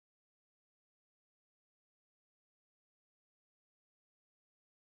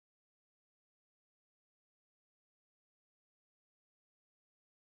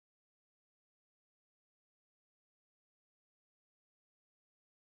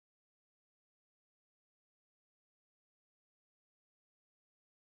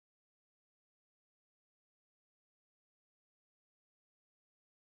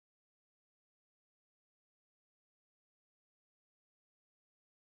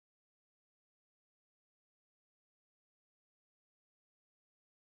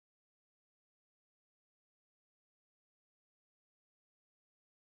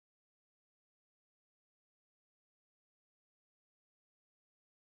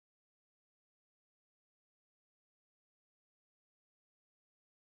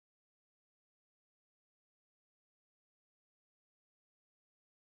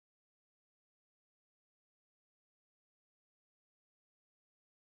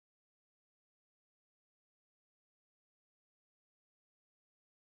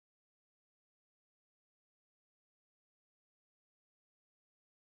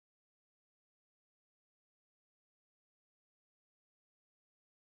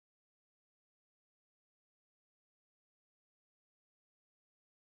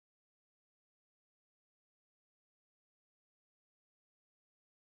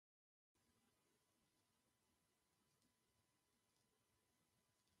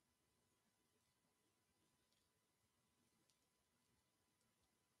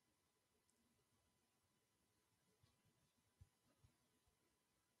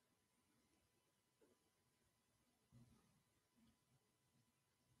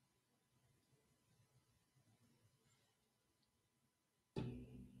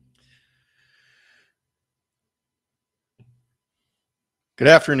Good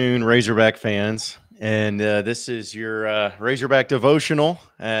afternoon, Razorback fans. And this is your Razorback Devotional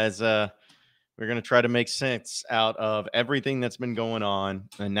as we're going to try to make sense out of everything that's been going on.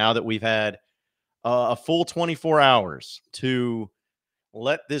 And now that we've had a full 24 hours to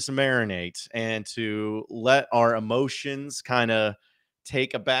let this marinate and to let our emotions kind of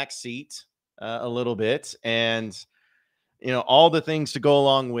take a back seat a little bit. And all the things to go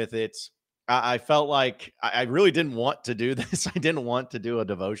along with it. I felt like I really didn't want to do this. I didn't want to do a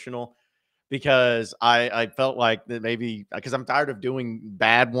devotional because I felt like that maybe because I'm tired of doing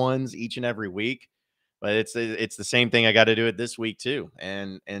bad ones each and every week, but it's the same thing I got to do it this week too,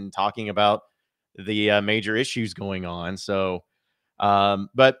 and talking about the major issues going on. So,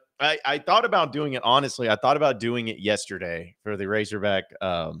 but I thought about doing it honestly. I thought about doing it yesterday for the Razorback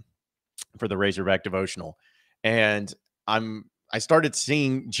devotional, and I started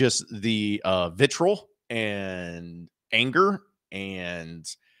seeing just the vitriol and anger and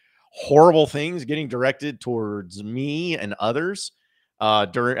horrible things getting directed towards me and others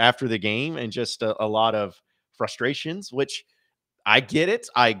during after the game, and just a lot of frustrations, which I get it,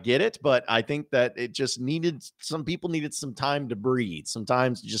 but I think that it just needed some people needed some time to breathe,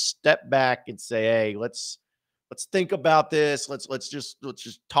 sometimes just step back and say, hey, let's think about this. Let's just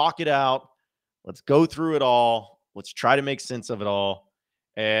talk it out. Let's go through it all. Let's try to make sense of it all.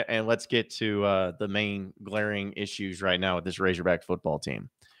 And let's get to the main glaring issues right now with this Razorback football team.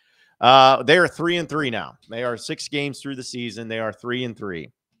 They are 3-3 now. They are 6 games through the season. They are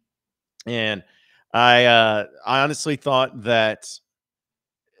 3-3. And I honestly thought that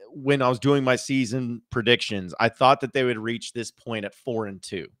when I was doing my season predictions, I thought that they would reach this point at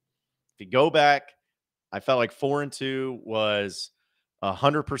 4-2. If you go back, I felt like 4-2 was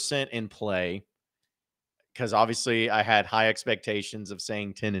 100% in play, because obviously I had high expectations of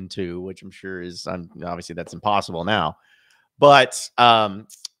saying 10-2, which I'm sure is obviously that's impossible now. But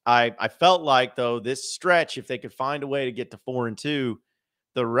I felt like, though, this stretch, if they could find a way to get to 4-2,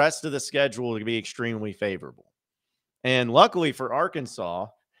 the rest of the schedule would be extremely favorable. And luckily for Arkansas,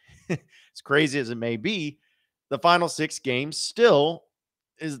 as crazy as it may be, the final 6 games still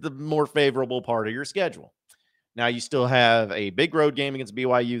is the more favorable part of your schedule. Now, you still have a big road game against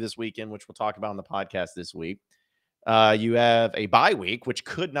BYU this weekend, which we'll talk about on the podcast this week. You have a bye week, which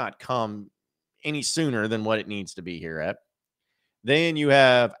could not come any sooner than what it needs to be here at. Then you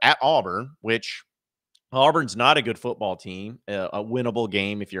have at Auburn, which Auburn's not a good football team, a winnable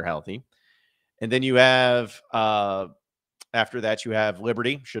game if you're healthy. And then you have, after that, you have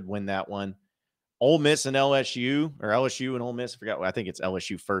Liberty, should win that one. Ole Miss and LSU, or LSU and Ole Miss. I forgot. I think it's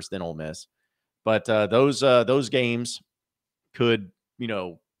LSU first, then Ole Miss. But those games could,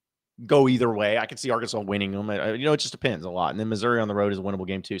 go either way. I could see Arkansas winning them. It just depends a lot. And then Missouri on the road is a winnable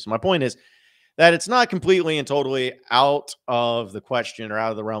game too. So my point is that it's not completely and totally out of the question or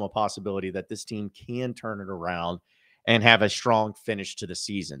out of the realm of possibility that this team can turn it around and have a strong finish to the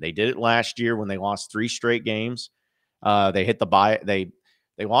season. They did it last year when they lost 3 straight games. They hit the bye. They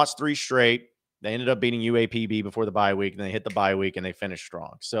lost 3 straight. They ended up beating UAPB before the bye week, and they hit the bye week and they finished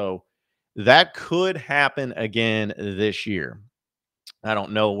strong. So that could happen again this year. I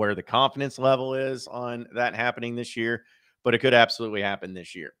don't know where the confidence level is on that happening this year, but it could absolutely happen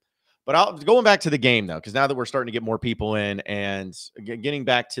this year. But going back to the game, though, because now that we're starting to get more people in, and getting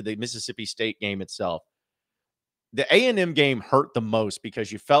back to the Mississippi State game itself, the A&M game hurt the most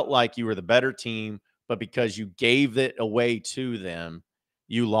because you felt like you were the better team, but because you gave it away to them,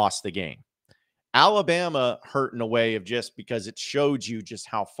 you lost the game. Alabama hurt in a way of just because it showed you just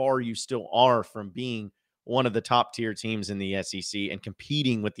how far you still are from being one of the top tier teams in the SEC and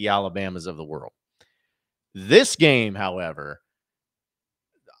competing with the Alabamas of the world. This game, however,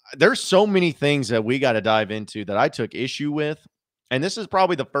 there's so many things that we got to dive into that I took issue with. And this is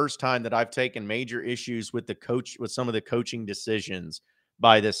probably the first time that I've taken major issues with with some of the coaching decisions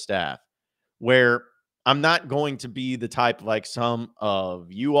by this staff, where I'm not going to be the type like some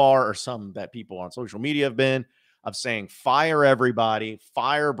of you are, or some that people on social media have been, of saying fire everybody,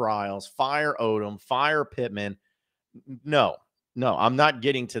 fire Bryles, fire Odom, fire Pittman. No, I'm not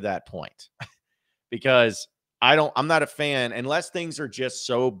getting to that point because I'm not a fan unless things are just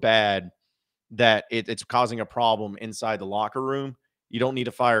so bad that it's causing a problem inside the locker room. You don't need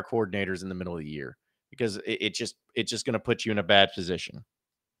to fire coordinators in the middle of the year because it's just going to put you in a bad position.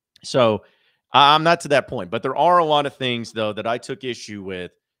 So I'm not to that point, but there are a lot of things though that I took issue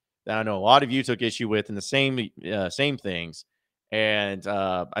with, that I know a lot of you took issue with, in the same things. And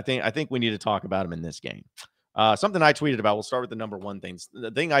I think we need to talk about them in this game. Something I tweeted about. We'll start with the number one things.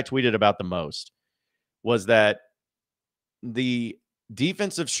 The thing I tweeted about the most was that the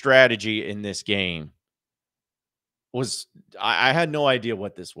defensive strategy in this game was I had no idea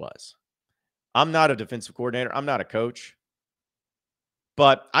what this was. I'm not a defensive coordinator. I'm not a coach,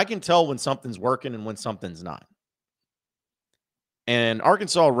 but I can tell when something's working and when something's not. And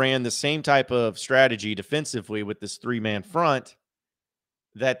Arkansas ran the same type of strategy defensively with this three-man front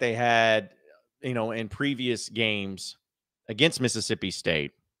that they had, in previous games against Mississippi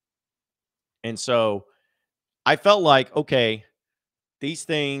State. And so I felt like, okay, these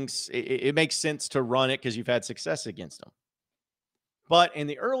things, it makes sense to run it because you've had success against them. But in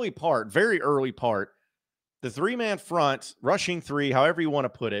the early part, very early part, the three-man front, rushing three, however you want to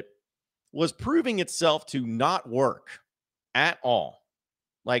put it, was proving itself to not work at all.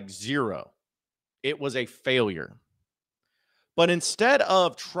 Like zero. It was a failure. But instead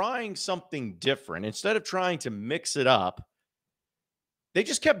of trying something different, instead of trying to mix it up, they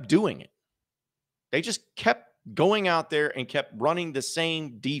just kept doing it. They just kept going out there and kept running the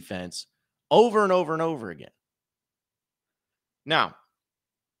same defense over and over and over again. Now,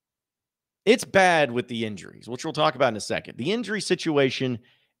 it's bad with the injuries, which we'll talk about in a second. The injury situation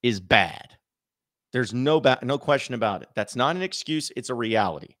is bad. There's no question about it. That's not an excuse. It's a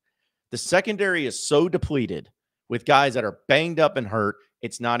reality. The secondary is so depleted with guys that are banged up and hurt,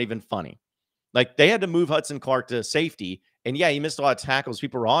 it's not even funny. Like, they had to move Hudson Clark to safety, and yeah, he missed a lot of tackles.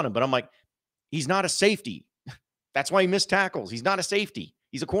 People were on him, but I'm like, he's not a safety. That's why he missed tackles. He's not a safety.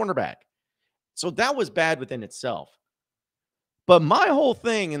 He's a cornerback. So that was bad within itself. But my whole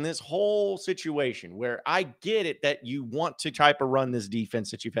thing in this whole situation, where I get it that you want to try to run this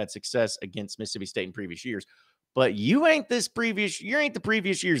defense that you've had success against Mississippi State in previous years, but you ain't the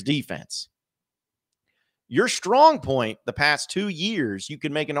previous year's defense. Your strong point the past 2 years, you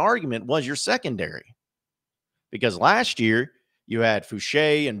could make an argument, was your secondary. Because last year you had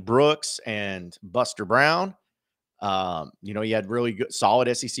Fouché and Brooks and Buster Brown. You had really good,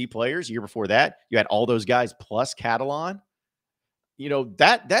 solid SEC players. Year before that, you had all those guys plus Catalan.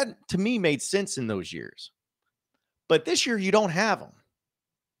 That to me made sense in those years. But this year, you don't have them.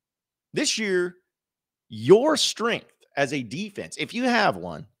 This year, your strength as a defense, if you have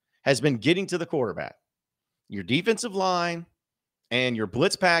one, has been getting to the quarterback. Your defensive line and your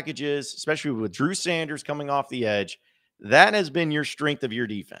blitz packages, especially with Drew Sanders coming off the edge, that has been your strength of your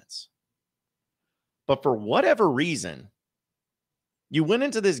defense. But for whatever reason, you went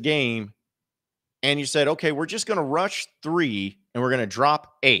into this game and you said, okay, we're just going to rush 3 and we're going to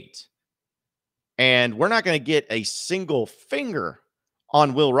drop 8. And we're not going to get a single finger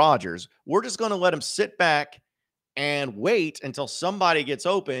on Will Rogers. We're just going to let him sit back and wait until somebody gets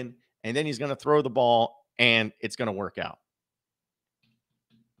open, and then he's going to throw the ball and it's going to work out.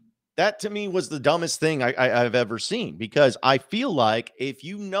 That to me was the dumbest thing I've ever seen, because I feel like if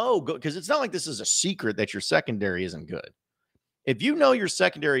because it's not like this is a secret that your secondary isn't good. If you know your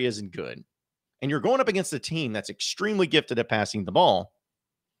secondary isn't good and you're going up against a team that's extremely gifted at passing the ball,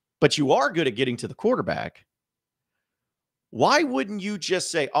 but you are good at getting to the quarterback, why wouldn't you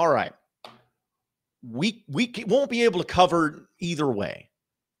just say, all right, we won't be able to cover either way,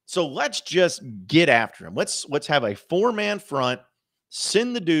 so let's just get after him. Let's have a 4-man front,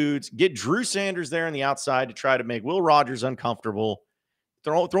 send the dudes, get Drew Sanders there on the outside to try to make Will Rogers uncomfortable,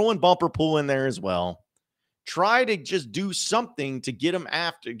 throw in Bumper Pool in there as well. Try to just do something to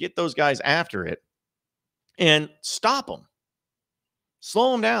get those guys after it and stop them.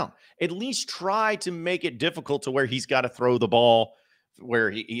 Slow him down. At least try to make it difficult to where he's got to throw the ball, where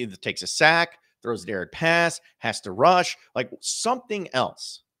he either takes a sack, throws a dared pass, has to rush, like something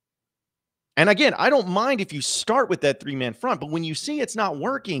else. And again, I don't mind if you start with that 3-man front, but when you see it's not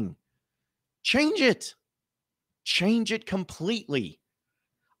working, change it. Change it completely.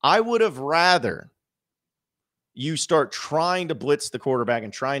 I would have rather you start trying to blitz the quarterback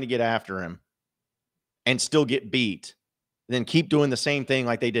and trying to get after him and still get beat than keep doing the same thing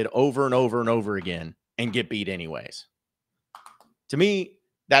like they did over and over and over again and get beat anyways. To me,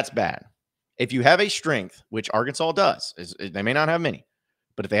 that's bad. If you have a strength, which Arkansas does, they may not have many,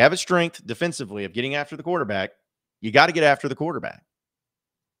 but if they have a strength defensively of getting after the quarterback, you got to get after the quarterback.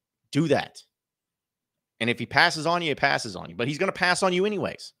 Do that. And if he passes on you, he passes on you. But he's going to pass on you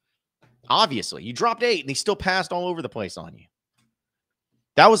anyways. Obviously. You dropped 8 and he still passed all over the place on you.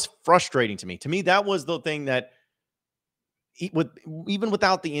 That was frustrating to me. To me, that was the thing that, even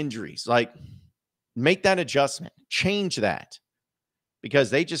without the injuries, like, make that adjustment. Change that. Because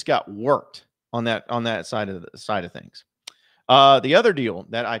they just got worked on that side of things. The other deal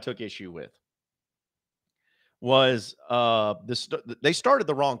that I took issue with was they started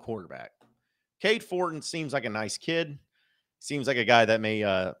the wrong quarterback. Cade Fortin seems like a nice kid. Seems like a guy that may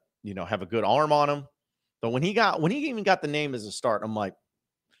have a good arm on him. But when he even got the name as a start, I'm like,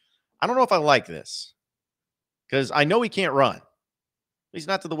 I don't know if I like this. because I know he can't run. He's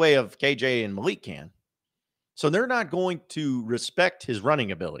not to the way of KJ and Malik can. So they're not going to respect his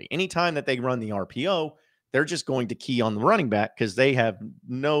running ability. Anytime that they run the RPO, they're just going to key on the running back because they have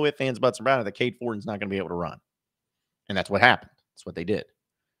no ifs, ands, buts about it that Cade Fortin's not going to be able to run. And that's what happened. That's what they did.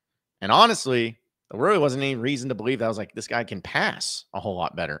 And honestly, there really wasn't any reason to believe that I was like, this guy can pass a whole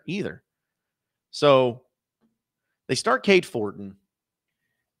lot better either. So they start Cade Fortin.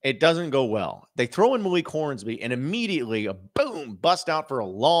 It doesn't go well. They throw in Malik Hornsby and immediately a boom, bust out for a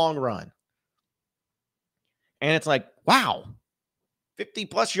long run. And it's like, wow,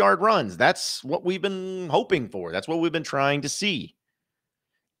 50-plus yard runs. That's what we've been hoping for. That's what we've been trying to see.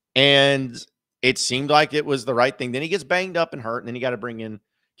 And it seemed like it was the right thing. Then he gets banged up and hurt, and then you got to bring in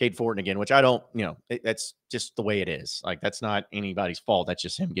Cade Fortin again, which I don't, that's just the way it is. Like, that's not anybody's fault. That's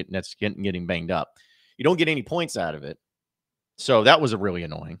just him getting banged up. You don't get any points out of it. So that was really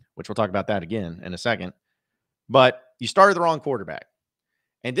annoying, which we'll talk about that again in a second. But you started the wrong quarterback.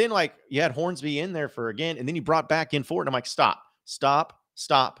 And then, like, you had Hornsby in there for again, and then you brought back in Fortin. I'm like, stop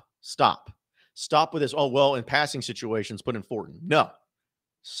with this. Oh, well, in passing situations, put in Fortin. No,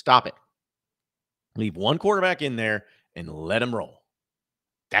 stop it. Leave one quarterback in there and let him roll.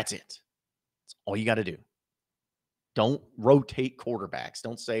 That's it. That's all you got to do. Don't rotate quarterbacks.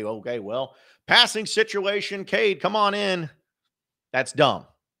 Don't say, okay, well, passing situation, Cade, come on in. That's dumb.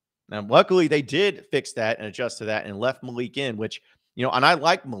 Now, luckily, they did fix that and adjust to that and left Malik in, which, and I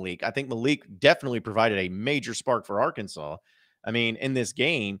like Malik. I think Malik definitely provided a major spark for Arkansas. I mean, in this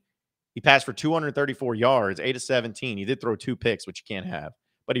game, he passed for 234 yards, 8 of 17. He did throw 2 picks, which you can't have.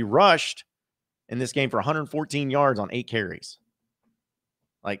 But he rushed in this game for 114 yards on 8 carries.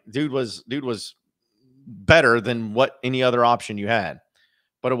 Like, dude was better than what any other option you had,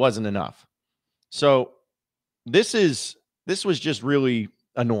 but it wasn't enough. So this was just really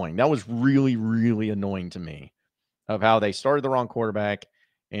annoying. That was really, really annoying to me of how they started the wrong quarterback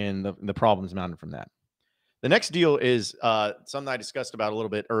and the problems mounted from that. The next deal is something I discussed about a little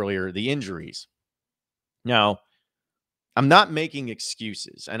bit earlier, the injuries. Now, I'm not making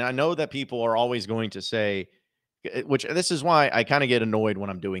excuses, and I know that people are always going to say, which this is why I kind of get annoyed when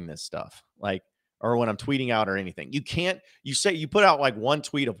I'm doing this stuff, like, or when I'm tweeting out or anything. You put out like one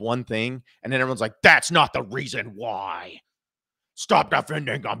tweet of one thing, and then everyone's like, that's not the reason why. Stop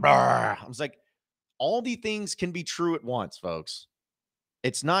defending them. I was like, all the things can be true at once, folks.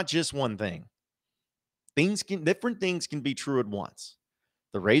 It's not just one thing. Different things can be true at once.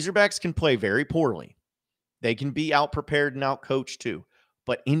 The Razorbacks can play very poorly. They can be out-prepared and out-coached too.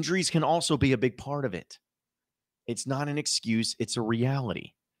 But injuries can also be a big part of it. It's not an excuse. It's a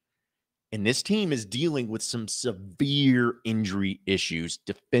reality. And this team is dealing with some severe injury issues,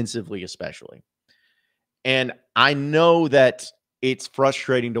 defensively especially. And I know that it's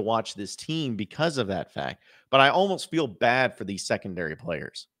frustrating to watch this team because of that fact. But I almost feel bad for these secondary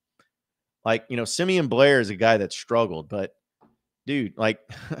players. Like, Simeon Blair is a guy that struggled. But, dude, like,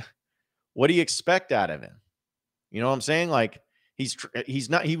 what do you expect out of him? You know what I'm saying? Like,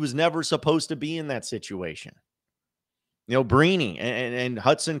 he was never supposed to be in that situation. Breeny and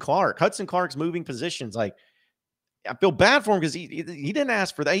Hudson Clark. Hudson Clark's moving positions. Like, I feel bad for him because he didn't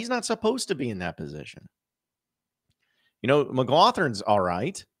ask for that. He's not supposed to be in that position. McLaughlin's all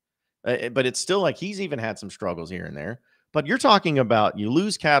right, but it's still like he's even had some struggles here and there. But you're talking about you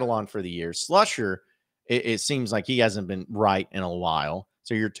lose Catalan for the year. Slusher, it seems like he hasn't been right in a while.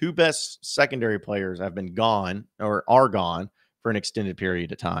 So your 2 best secondary players have been gone or are gone for an extended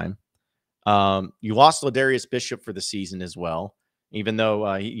period of time. You lost Ladarius Bishop for the season as well, even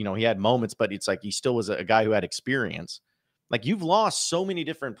though he had moments, but it's like he still was a guy who had experience. Like, you've lost so many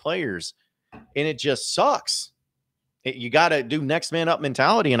different players, and it just sucks. You got to do next man up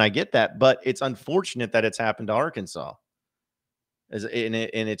mentality, and I get that, but it's unfortunate that it's happened to Arkansas. So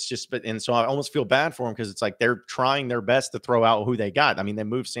I almost feel bad for them because it's like they're trying their best to throw out who they got. I mean, they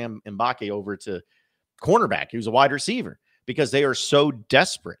moved Sam Mbake over to cornerback. He was a wide receiver because they are so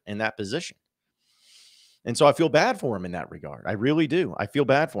desperate in that position. And so I feel bad for him in that regard. I really do. I feel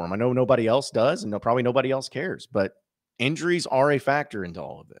bad for him. I know nobody else does, and probably nobody else cares, but injuries are a factor into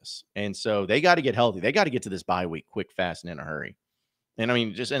all of this. And so they got to get healthy. They got to get to this bye week quick, fast, and in a hurry. And I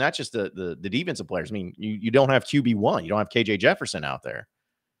mean, that's just the defensive players. I mean, you don't have QB1. You don't have KJ Jefferson out there.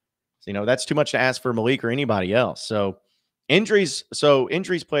 So, that's too much to ask for Malik or anybody else. So injuries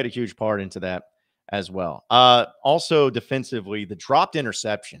played a huge part into that as well. Also defensively, the dropped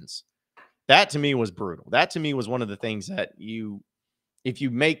interceptions, that to me was brutal. That to me was one of the things that if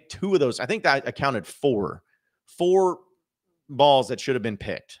you make 2 of those, I think that accounted for 4 balls that should have been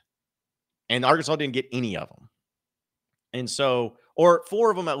picked, and Arkansas didn't get any of them. And so, or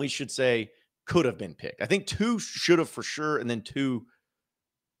 4 of them at least should say could have been picked. I think 2 should have for sure, and then 2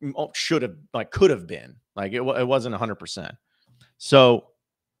 should have, like, could have been. Like, it wasn't 100%. So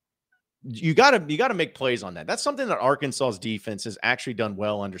you gotta make plays on that. That's something that Arkansas's defense has actually done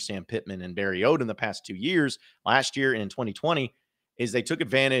well under Sam Pittman and Barry Odom the past 2 years, last year and in 2020, is they took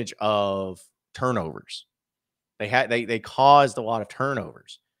advantage of turnovers. They caused a lot of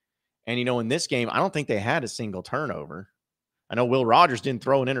turnovers. And, in this game, I don't think they had a single turnover. I know Will Rogers didn't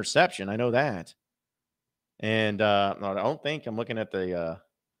throw an interception. I know that. And I don't think I'm looking at the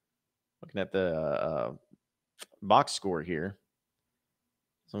box score here.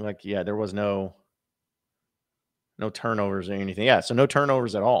 So I'm like, yeah, there was no turnovers or anything. Yeah, so no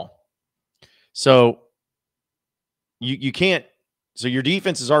turnovers at all. So you can't. So your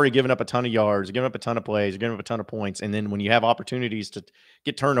defense has already given up a ton of yards, given up a ton of plays, given up a ton of points, and then when you have opportunities to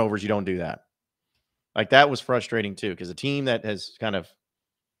get turnovers, you don't do that. Like, that was frustrating too, because a team that has kind of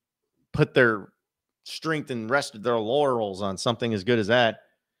put their strength and rested their laurels on something as good as that,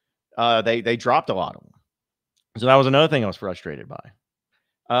 they dropped a lot of them. So that was another thing I was frustrated by.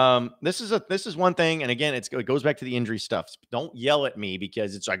 This is one thing, and again, it goes back to the injury stuff. Don't yell at me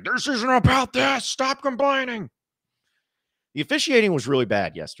because it's like, this isn't about this. Stop complaining. The officiating was really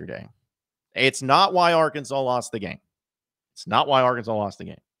bad yesterday. It's not why Arkansas lost the game.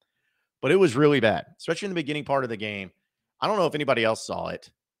 But it was really bad, especially in the beginning part of the game. I don't know if anybody else saw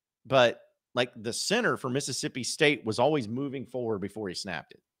it, but like, the center for Mississippi State was always moving forward before he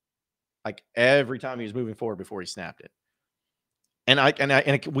snapped it. Like, every time he was moving forward before he snapped it. And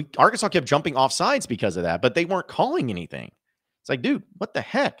Arkansas kept jumping off sides because of that, but they weren't calling anything. It's like, dude, what the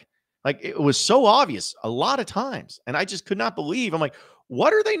heck? Like, it was so obvious a lot of times. And I just could not believe. I'm like,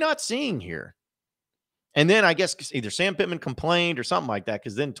 what are they not seeing here? And then I guess either Sam Pittman complained or something like that,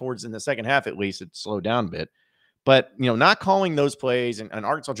 because then towards in the second half, at least, it slowed down a bit. But, not calling those plays and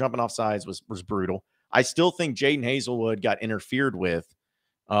Arkansas jumping off sides was brutal. I still think Jaden Hazelwood got interfered with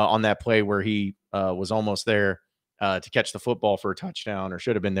on that play where he was almost there to catch the football for a touchdown, or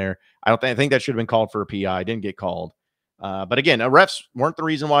should have been there. I think that should have been called for a PI. Didn't get called. But again, the refs weren't the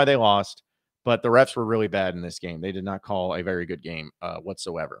reason why they lost, but the refs were really bad in this game. They did not call a very good game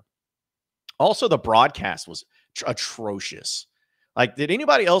whatsoever. Also, the broadcast was atrocious. Like, did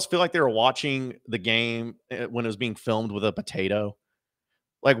anybody else feel like they were watching the game when it was being filmed with a potato?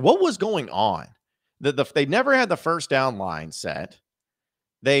 Like, what was going on? They never had the first down line set.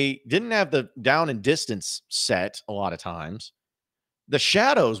 They didn't have the down and distance set a lot of times. The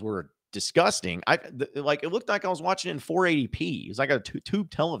shadows were disgusting. It looked like I was watching it in 480p. It was like a tube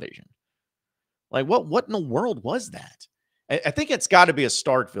television. Like, what in the world was that? I think it's got to be a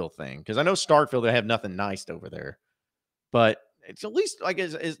Starkville thing, because I know Starkville, they have nothing nice over there. But it's at least, like,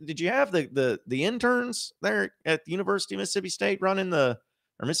 did you have the interns there at the University of Mississippi State running or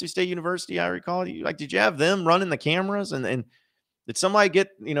Mississippi State University, I recall? Like, did you have them running the cameras? And did somebody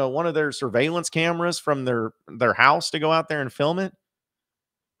get, one of their surveillance cameras from their house to go out there and film it?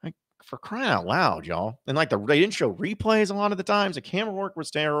 Like, for crying out loud, y'all. And like, they didn't show replays a lot of the times. The camera work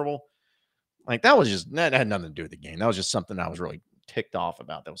was terrible. Like, that had nothing to do with the game. That was just something I was really ticked off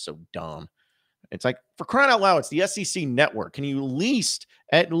about. That was so dumb. It's like, for crying out loud, it's the SEC network. Can you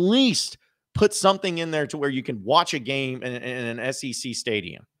at least put something in there to where you can watch a game in an SEC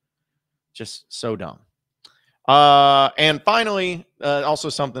stadium? Just so dumb. And finally, also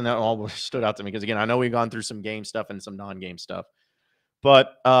something that always stood out to me, because again, I know we've gone through some game stuff and some non-game stuff,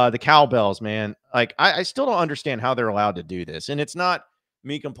 but the cowbells, man, like, I still don't understand how they're allowed to do this. And it's not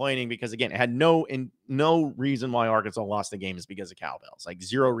me complaining, because again, it had no reason why Arkansas lost the game is because of cowbells. Like,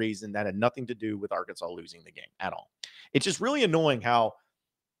 zero reason. That had nothing to do with Arkansas losing the game at all. It's just really annoying how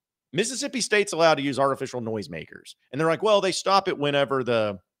Mississippi State's allowed to use artificial noisemakers, and they're like, well, they stop it whenever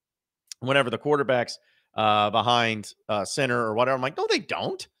the quarterback's behind center or whatever. I'm like, no, they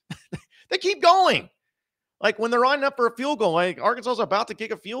don't. They keep going. Like, when they're lining up for a field goal, like, Arkansas's about to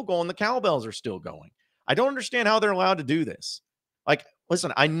kick a field goal and the cowbells are still going. I don't understand how they're allowed to do this. Like,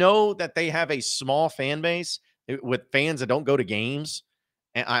 listen, I know that they have a small fan base with fans that don't go to games,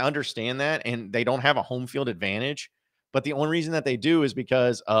 and I understand that, and they don't have a home field advantage, but the only reason that they do is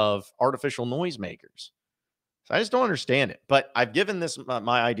because of artificial noisemakers. So I just don't understand it. But I've given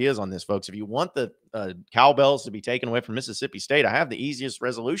my ideas on this, folks. If you want the cowbells to be taken away from Mississippi State, I have the easiest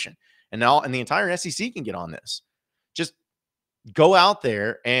resolution, and the entire SEC can get on this. Just go out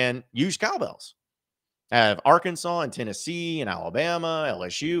there and use cowbells. Have Arkansas and Tennessee and Alabama,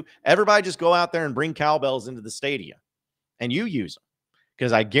 LSU, everybody just go out there and bring cowbells into the stadium, and you use them.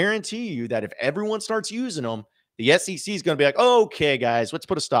 Because I guarantee you that if everyone starts using them, the SEC is going to be like, okay, guys, let's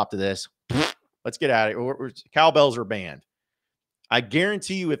put a stop to this. Let's get out of here. Cowbells are banned. I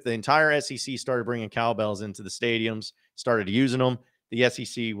guarantee you, if the entire SEC started bringing cowbells into the stadiums, started using them, the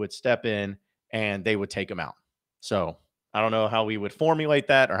SEC would step in and they would take them out. So I don't know how we would formulate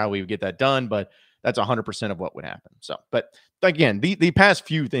that or how we would get that done, but that's 100% of what would happen. So, but again, the past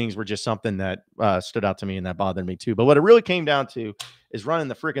few things were just something that stood out to me and that bothered me too. But what it really came down to is running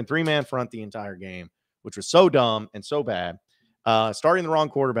the freaking 3-man front the entire game, which was so dumb and so bad. Starting the wrong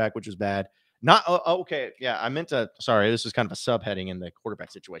quarterback, which was bad. Not okay. Yeah, I meant to. Sorry, this is kind of a subheading in the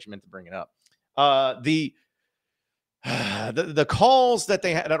quarterback situation. I meant to bring it up. The the calls that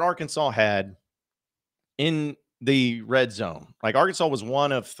they had that Arkansas had in the red zone. Like Arkansas was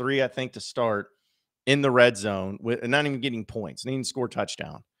one of 3, I think, to start in the red zone with not even getting points, not even score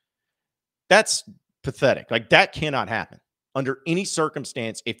touchdown. That's pathetic. Like that cannot happen under any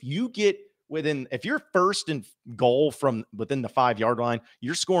circumstance. If you're first and goal from within the 5-yard line,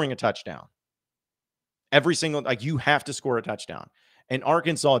 you're scoring a touchdown. Every single, like you have to score a touchdown. And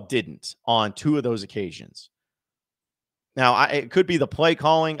Arkansas didn't on 2 of those occasions. Now, it could be the play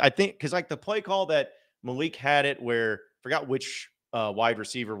calling. I think because like the play call that Malik had it where forgot which wide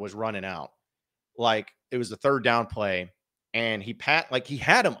receiver was running out. Like it was the 3rd down play, and he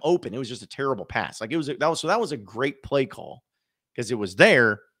had him open. It was just a terrible pass. Like that was a great play call because it was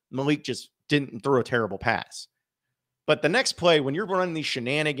there. Malik just didn't throw a terrible pass. But the next play, when you're running these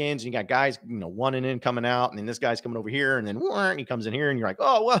shenanigans, and you got guys, one and in coming out, and then this guy's coming over here, and then he comes in here, and you're like,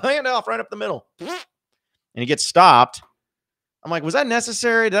 oh, well, hand off right up the middle. And he gets stopped. I'm like, was that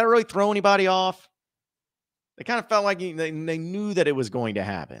necessary? Did that really throw anybody off? They kind of felt like they knew that it was going to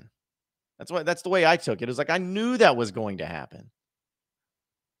happen. That's the way I took it. It was like, I knew that was going to happen.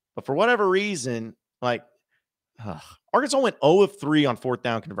 But for whatever reason, like, Arkansas went 0 of 3 on 4th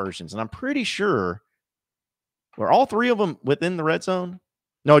down conversions. And I'm pretty sure were all 3 of them within the red zone?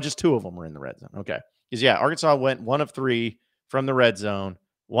 No, just 2 of them were in the red zone. Okay. Because, yeah, Arkansas went 1 of 3 from the red zone,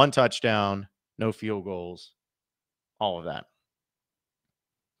 1 touchdown, no field goals, all of that.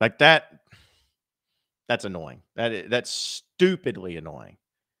 Like that's annoying. That's stupidly annoying.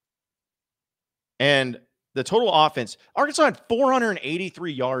 And the total offense, Arkansas had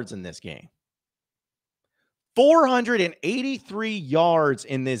 483 yards in this game. 483 yards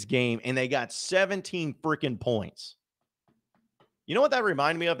in this game, and they got 17 freaking points. You know what that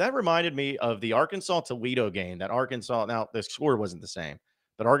reminded me of? That reminded me of the Arkansas-Toledo game. That Arkansas, now the score wasn't the same,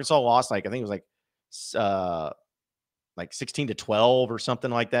 but Arkansas lost I think it was like 16-12 or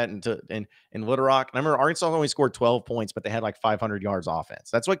something like that in Little Rock. And I remember Arkansas only scored 12 points, but they had like 500 yards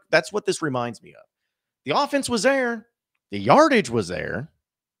offense. That's what this reminds me of. The offense was there. The yardage was there.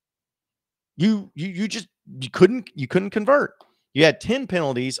 You couldn't convert. You had 10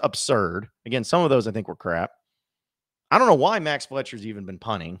 penalties, absurd. Again, some of those I think were crap. I don't know why Max Fletcher's even been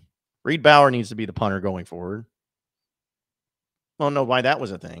punting. Reed Bauer needs to be the punter going forward. I don't know why that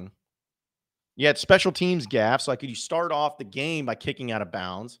was a thing. You had special teams gaffes. Like, you start off the game by kicking out of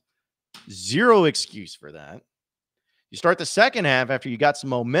bounds. Zero excuse for that. You start the second half after you got some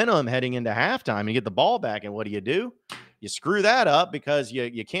momentum heading into halftime and you get the ball back, and what do? You screw that up because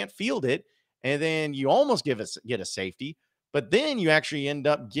you can't field it, and then you almost get a safety, but then you actually end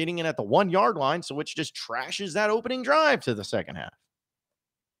up getting it at the 1-yard line, so which just trashes that opening drive to the second half.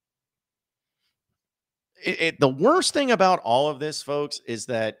 The worst thing about all of this, folks, is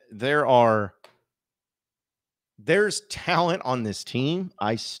that there's talent on this team.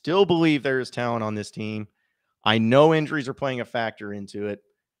 I still believe there is talent on this team. I know injuries are playing a factor into it,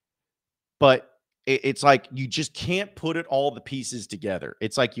 but it's like you just can't put all the pieces together.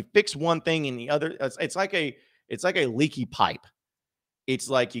 It's like you fix one thing and the other. It's like a leaky pipe. It's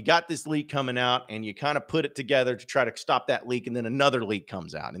like you got this leak coming out and you kind of put it together to try to stop that leak, and then another leak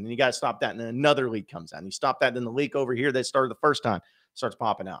comes out, and then you got to stop that, and then another leak comes out, and you stop that, and then the leak over here that started the first time starts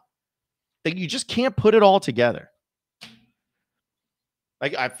popping out. Like, you just can't put it all together.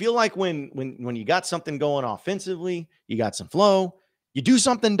 Like, I feel like when you got something going offensively, you got some flow, you do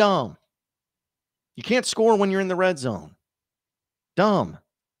something dumb. You can't score when you're in the red zone. Dumb.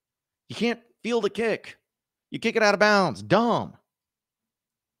 You can't field a kick. You kick it out of bounds. Dumb.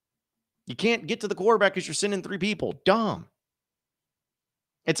 You can't get to the quarterback because you're sending 3 people. Dumb.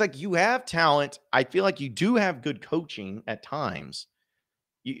 It's like you have talent. I feel like you do have good coaching at times.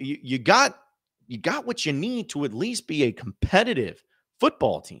 You got what you need to at least be a competitive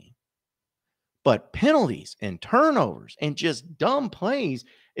football team. But penalties and turnovers and just dumb plays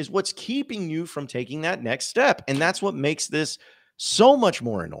is what's keeping you from taking that next step. And that's what makes this so much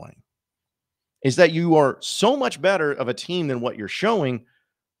more annoying, is that you are so much better of a team than what you're showing,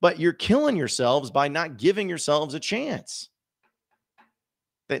 but you're killing yourselves by not giving yourselves a chance.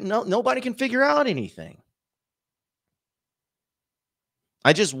 That nobody can figure out anything.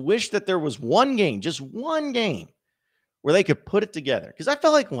 I just wish that there was one game, just one game, where they could put it together. Because I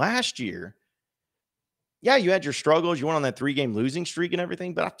felt like last year, yeah, you had your struggles. You went on that 3-game losing streak and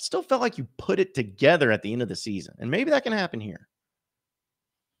everything, but I still felt like you put it together at the end of the season. And maybe that can happen here.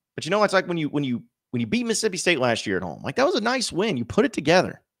 But it's like when you beat Mississippi State last year at home. Like, that was a nice win. You put it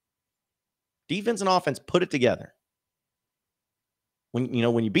together. Defense and offense put it together. When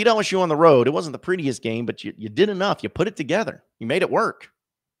you beat LSU on the road, it wasn't the prettiest game, but you did enough. You put it together. You made it work.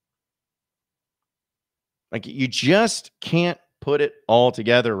 Like, you just can't put it all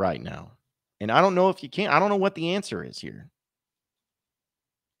together right now. And I don't know if you can. I don't know what the answer is here.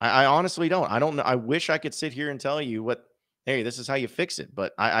 I honestly don't. I don't know. I wish I could sit here and tell you hey, this is how you fix it,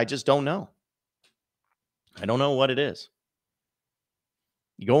 but I just don't know. I don't know what it is.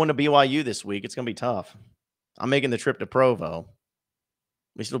 You go into BYU this week, it's going to be tough. I'm making the trip to Provo.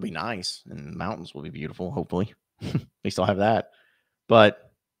 At least it'll be nice, and the mountains will be beautiful, hopefully. At least I'll have that.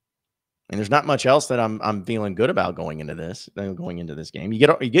 But there's not much else that I'm feeling good about going into this game. You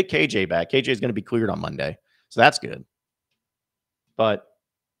get KJ back. KJ is going to be cleared on Monday, so that's good. But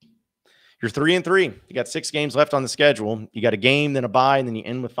you're 3-3. You got 6 games left on the schedule. You got a game, then a bye, and then you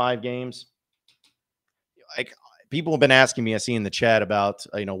end with 5 games. Like, people have been asking me, I see in the chat, about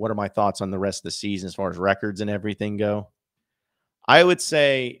what are my thoughts on the rest of the season as far as records and everything go. I would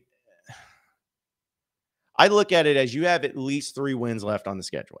say I look at it as you have at least 3 wins left on the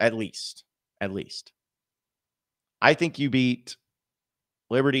schedule. At least. I think you beat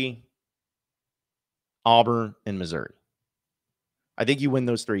Liberty, Auburn, and Missouri. I think you win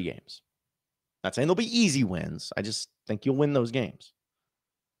those 3 games. Not saying they'll be easy wins. I just think you'll win those games.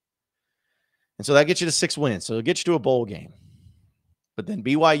 And so that gets you to 6 wins. So it'll get you to a bowl game. But then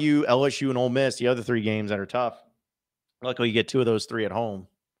BYU, LSU, and Ole Miss, the other 3 games that are tough. Luckily, you get 2 of those 3 at home.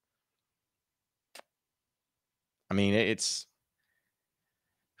 I mean, it's.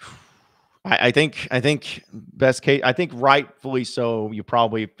 I think best case. I think rightfully so. You're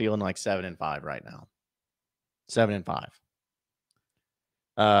probably feeling like 7-5 right now. 7-5.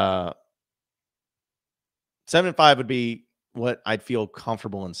 7-5 would be what I'd feel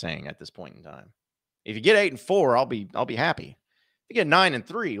comfortable in saying at this point in time. If you get 8-4, I'll be happy. If you get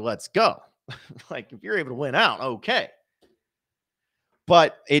 9-3, let's go. Like, if you're able to win out, okay.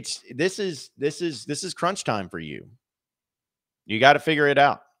 But this is crunch time for you. You got to figure it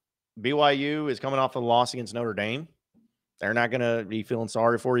out. BYU is coming off a loss against Notre Dame. They're not going to be feeling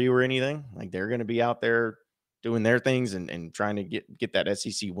sorry for you or anything. Like, they're going to be out there doing their things and trying to get that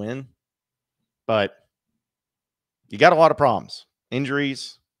SEC win. But you got a lot of problems.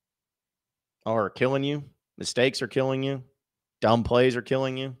 Injuries are killing you. Mistakes are killing you. Dumb plays are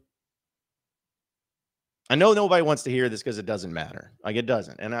killing you. I know nobody wants to hear this because it doesn't matter. Like, it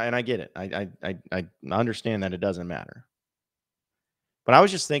doesn't. And I get it. I understand that it doesn't matter. But I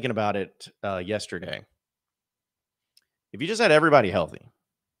was just thinking about it yesterday. If you just had everybody healthy,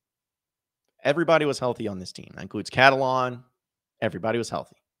 everybody was healthy on this team. That includes Catalan. Everybody was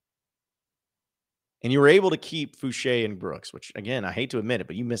healthy. And you were able to keep Fouché and Brooks, which, again, I hate to admit it,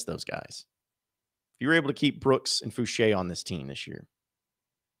 but you missed those guys. If you were able to keep Brooks and Fouché on this team this year,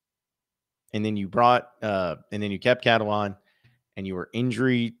 and then you kept Catalan, and you were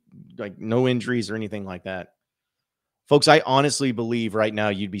no injuries or anything like that. Folks, I honestly believe right now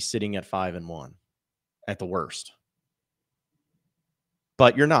you'd be sitting at 5-1 at the worst.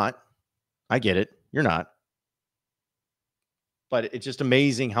 But you're not. I get it. You're not. But it's just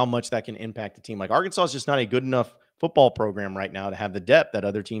amazing how much that can impact the team. Like, Arkansas is just not a good enough football program right now to have the depth that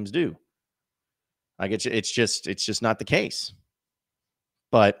other teams do. Like, it's just not the case.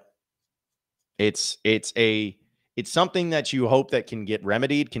 But it's something that you hope that can get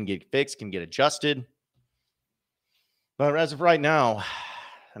remedied, can get fixed, can get adjusted. But as of right now,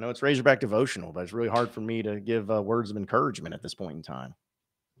 I know it's Razorback Devotional, but it's really hard for me to give words of encouragement at this point in time.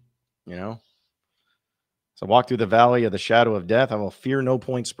 So walk through the valley of the shadow of death. I will fear no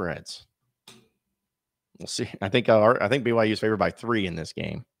point spreads. We'll see. I think BYU is favored by 3 in this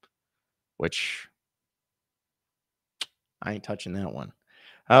game, which I ain't touching that one.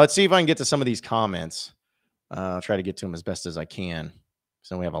 Let's see if I can get to some of these comments. I'll try to get to them as best as I can.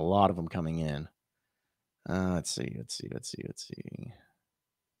 So we have a lot of them coming in. Let's see. Try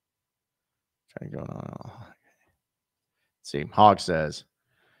to go on. Let's see. Hogs says,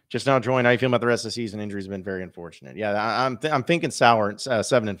 just now joined. How you feel about the rest of the season? Injuries have been very unfortunate. Yeah, I'm thinking sour.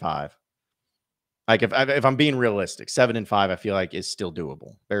 7-5. Like, if I'm being realistic, 7-5, I feel like is still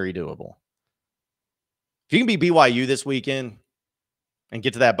doable. Very doable. If you can be BYU this weekend and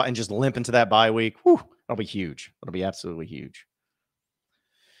get to that and just limp into that bye week, that'll be huge. That'll be absolutely huge.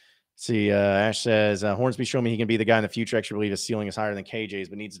 See, Ash says, Hornsby showed me he can be the guy in the future. Actually believe his ceiling is higher than KJ's,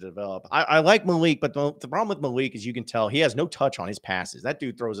 but needs to develop. I like Malik, but the problem with Malik is you can tell he has no touch on his passes. That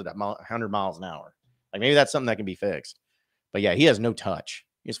dude throws it at 100 miles an hour. Like, maybe that's something that can be fixed. But yeah, he has no touch.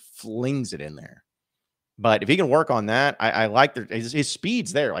 He just flings it in there. But if he can work on that, I like his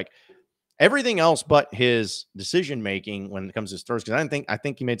speed's there. Like, everything else but his decision making when it comes to his throws, because I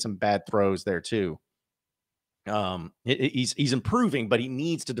think he made some bad throws there too. He's improving, but he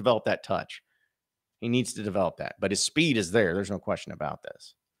needs to develop that touch. He needs to develop that, but his speed is there. There's no question about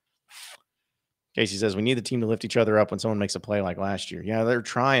this. Casey says we need the team to lift each other up when someone makes a play like last year. Yeah, they're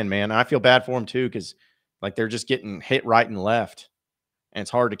trying, man. I feel bad for them too, because like they're just getting hit right and left, and it's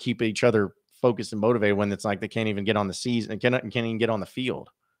hard to keep each other focused and motivated when it's like they can't even get on the season and can't even get on the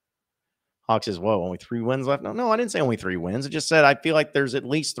field. Hawk says, whoa, only 3 wins left? No, I didn't say only 3 wins. I just said I feel like there's at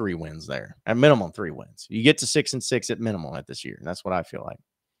least 3 wins there. At minimum, 3 wins. You get to 6-6 at minimum at this year. That's what I feel like.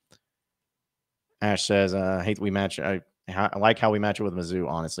 Ash says, I hate that we match. I like how we match it with Mizzou,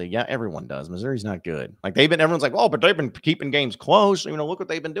 honestly. Yeah, everyone does. Missouri's not good. Like, everyone's like, oh, but they've been keeping games close. You know, look what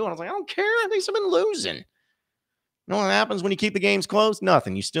they've been doing. I was like, I don't care. They've been losing. You know what happens when you keep the games close?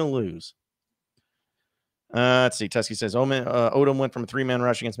 Nothing. You still lose. Let's see. Tusky says, Odom went from a 3-man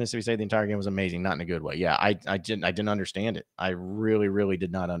rush against Mississippi State. The entire game was amazing. Not in a good way. Yeah, I didn't understand it. I really, really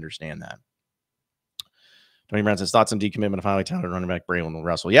did not understand that. Tony Brown says, thoughts on decommitment of highly talented running back Braylon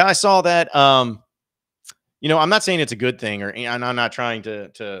Russell. Yeah, I saw that. You know, I'm not saying it's a good thing, and I'm not trying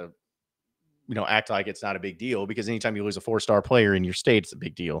to act like it's not a big deal, because anytime you lose a 4-star player in your state, it's a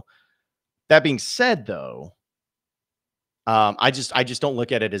big deal. That being said, though, I just don't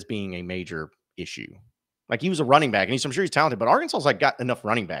look at it as being a major issue. Like, he was a running back, and I'm sure he's talented, but Arkansas's like got enough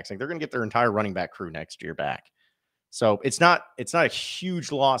running backs. Like, they're going to get their entire running back crew next year back. So it's not a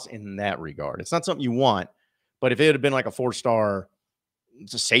huge loss in that regard. It's not something you want, but if it had been like a 4-star,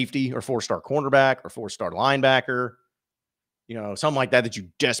 it's a safety or 4-star cornerback or 4-star linebacker, something like that you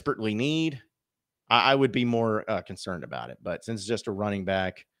desperately need, I would be more concerned about it. But since it's just a running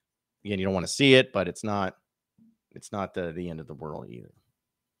back, again, you don't want to see it, but it's not the end of the world either.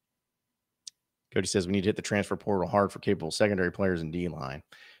 Cody says we need to hit the transfer portal hard for capable secondary players in D-line.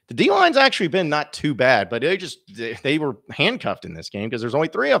 The D-line's actually been not too bad, but they were handcuffed in this game because there's only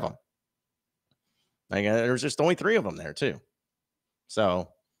 3 of them. Like, there's just only 3 of them there too. So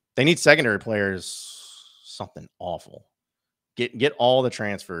they need secondary players, something awful. Get all the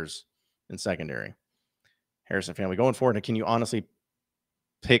transfers in secondary. Harrison family going forward. And can you honestly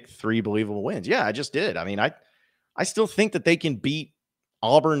pick 3 believable wins? Yeah, I just did. I mean, I still think that they can beat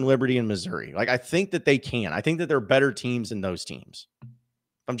Auburn, Liberty, and Missouri. Like, I think that they can. I think that they're better teams than those teams.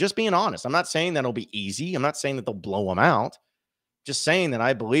 I'm just being honest. I'm not saying that it'll be easy. I'm not saying that they'll blow them out. Just saying that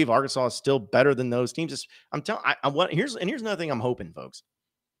I believe Arkansas is still better than those teams. Here's another thing I'm hoping, folks.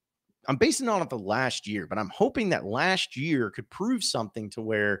 I'm basing it on the last year, but I'm hoping that last year could prove something to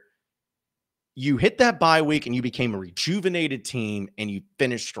where you hit that bye week and you became a rejuvenated team and you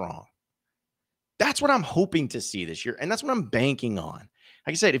finished strong. That's what I'm hoping to see this year, and that's what I'm banking on.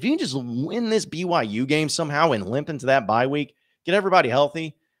 Like I said, if you can just win this BYU game somehow and limp into that bye week, get everybody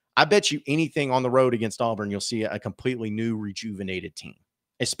healthy, I bet you anything on the road against Auburn, you'll see a completely new, rejuvenated team,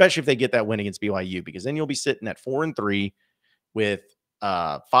 especially if they get that win against BYU, because then you'll be sitting at 4-3 with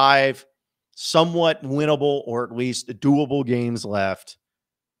 5 somewhat winnable or at least doable games left.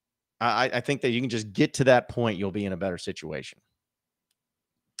 I think that you can just get to that point, you'll be in a better situation.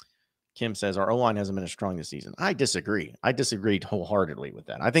 Kim says our O-line hasn't been as strong this season. I disagree. I disagreed wholeheartedly with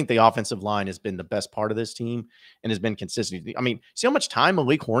that. I think the offensive line has been the best part of this team and has been consistent. I mean, see how much time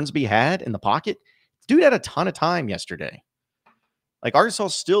Malik Hornsby had in the pocket? Dude had a ton of time yesterday. Like, Arkansas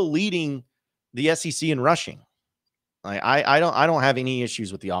is still leading the SEC in rushing. I don't have any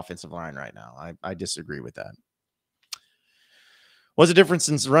issues with the offensive line right now. I disagree with that. What's the difference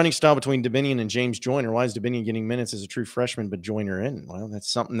in running style between Dominion and James Joyner? Why is Dominion getting minutes as a true freshman, but Joyner in? Well,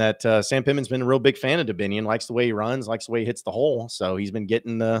 that's something that Sam Pittman's been a real big fan of Dominion. Likes the way he runs, likes the way he hits the hole. So he's been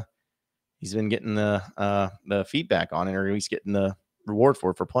getting the feedback on it, or at least getting the reward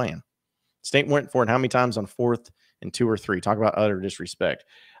for playing. State went for it how many times on 4th and 2 or 3? Talk about utter disrespect.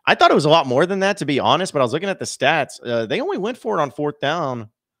 I thought it was a lot more than that, to be honest, but I was looking at the stats. They only went for it on 4th down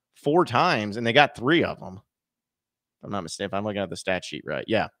 4 times, and they got 3 of them. If I'm not mistaken, if I'm looking at the stat sheet right.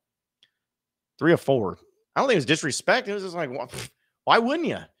 Yeah. 3 of 4. I don't think it was disrespect. It was just like, why wouldn't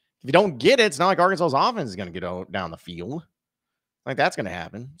you? If you don't get it, it's not like Arkansas's offense is going to get down the field. Like, that's going to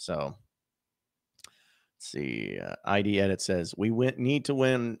happen. So, let's see. ID Edit says, we need to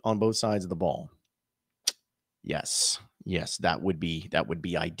win on both sides of the ball. Yes, that would be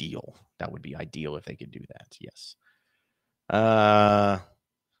ideal. That would be ideal if they could do that. Yes. The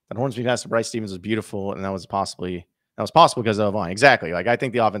That Hornsby pass to Bryce Stevens was beautiful, and that was possible because of the line. Exactly. Like I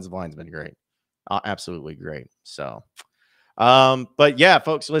think the offensive line's been great, absolutely great. So, but yeah,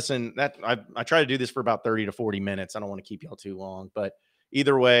 folks, listen. That I try to do this for about 30 to 40 minutes. I don't want to keep y'all too long, but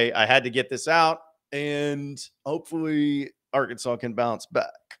either way, I had to get this out, and hopefully Arkansas can bounce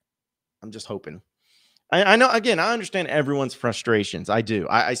back. I'm just hoping. I know. Again, I understand everyone's frustrations. I do.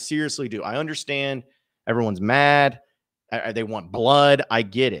 I seriously do. I understand everyone's mad. They want blood. I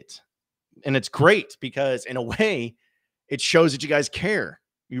get it. And it's great because in a way, it shows that you guys care.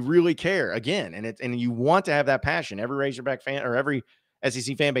 You really care again. And you want to have that passion. Every Razorback fan or every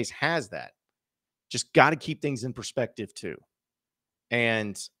SEC fan base has that. Just got to keep things in perspective too.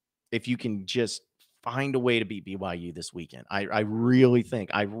 And if you can just find a way to beat BYU this weekend, I really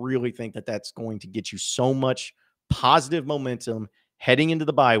think that that's going to get you so much positive momentum heading into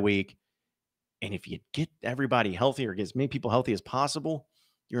the bye week. And if you get everybody healthy or get as many people healthy as possible,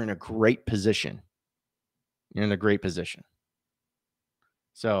 you're in a great position. You're in a great position.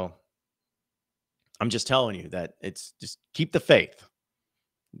 So I'm just telling you that it's just keep the faith.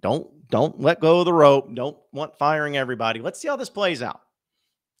 Don't let go of the rope. Don't want firing everybody. Let's see how this plays out.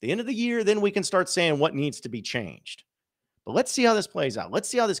 At the end of the year, then we can start saying what needs to be changed. But let's see how this plays out. Let's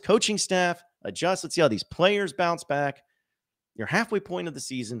see how this coaching staff adjusts. Let's see how these players bounce back. You're halfway point of the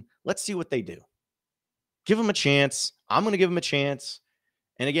season. Let's see what they do. Give them a chance. I'm going to give them a chance.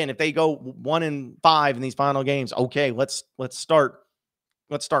 And again, if they go 1-5 in these final games, okay, let's start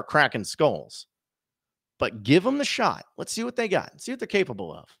cracking skulls. But give them the shot. Let's see what they got. See what they're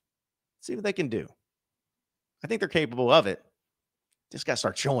capable of. See what they can do. I think they're capable of it. Just got to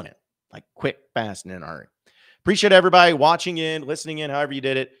start showing it. Like quick, fast, and in a hurry. Appreciate everybody watching in, listening in, however you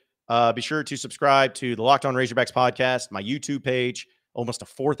did it. Be sure to subscribe to the Locked On Razorbacks podcast, my YouTube page. Almost to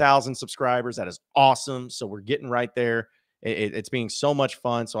 4,000 subscribers. That is awesome. So we're getting right there. It's being so much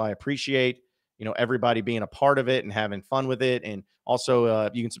fun. So I appreciate, everybody being a part of it and having fun with it. And also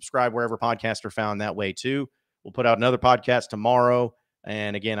you can subscribe wherever podcasts are found that way too. We'll put out another podcast tomorrow.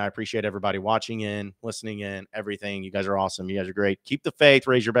 And again, I appreciate everybody watching in, listening in, everything. You guys are awesome. You guys are great. Keep the faith,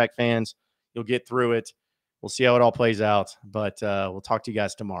 Razorback fans. You'll get through it. We'll see how it all plays out. But we'll talk to you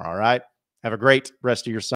guys tomorrow. All right. Have a great rest of your Sunday.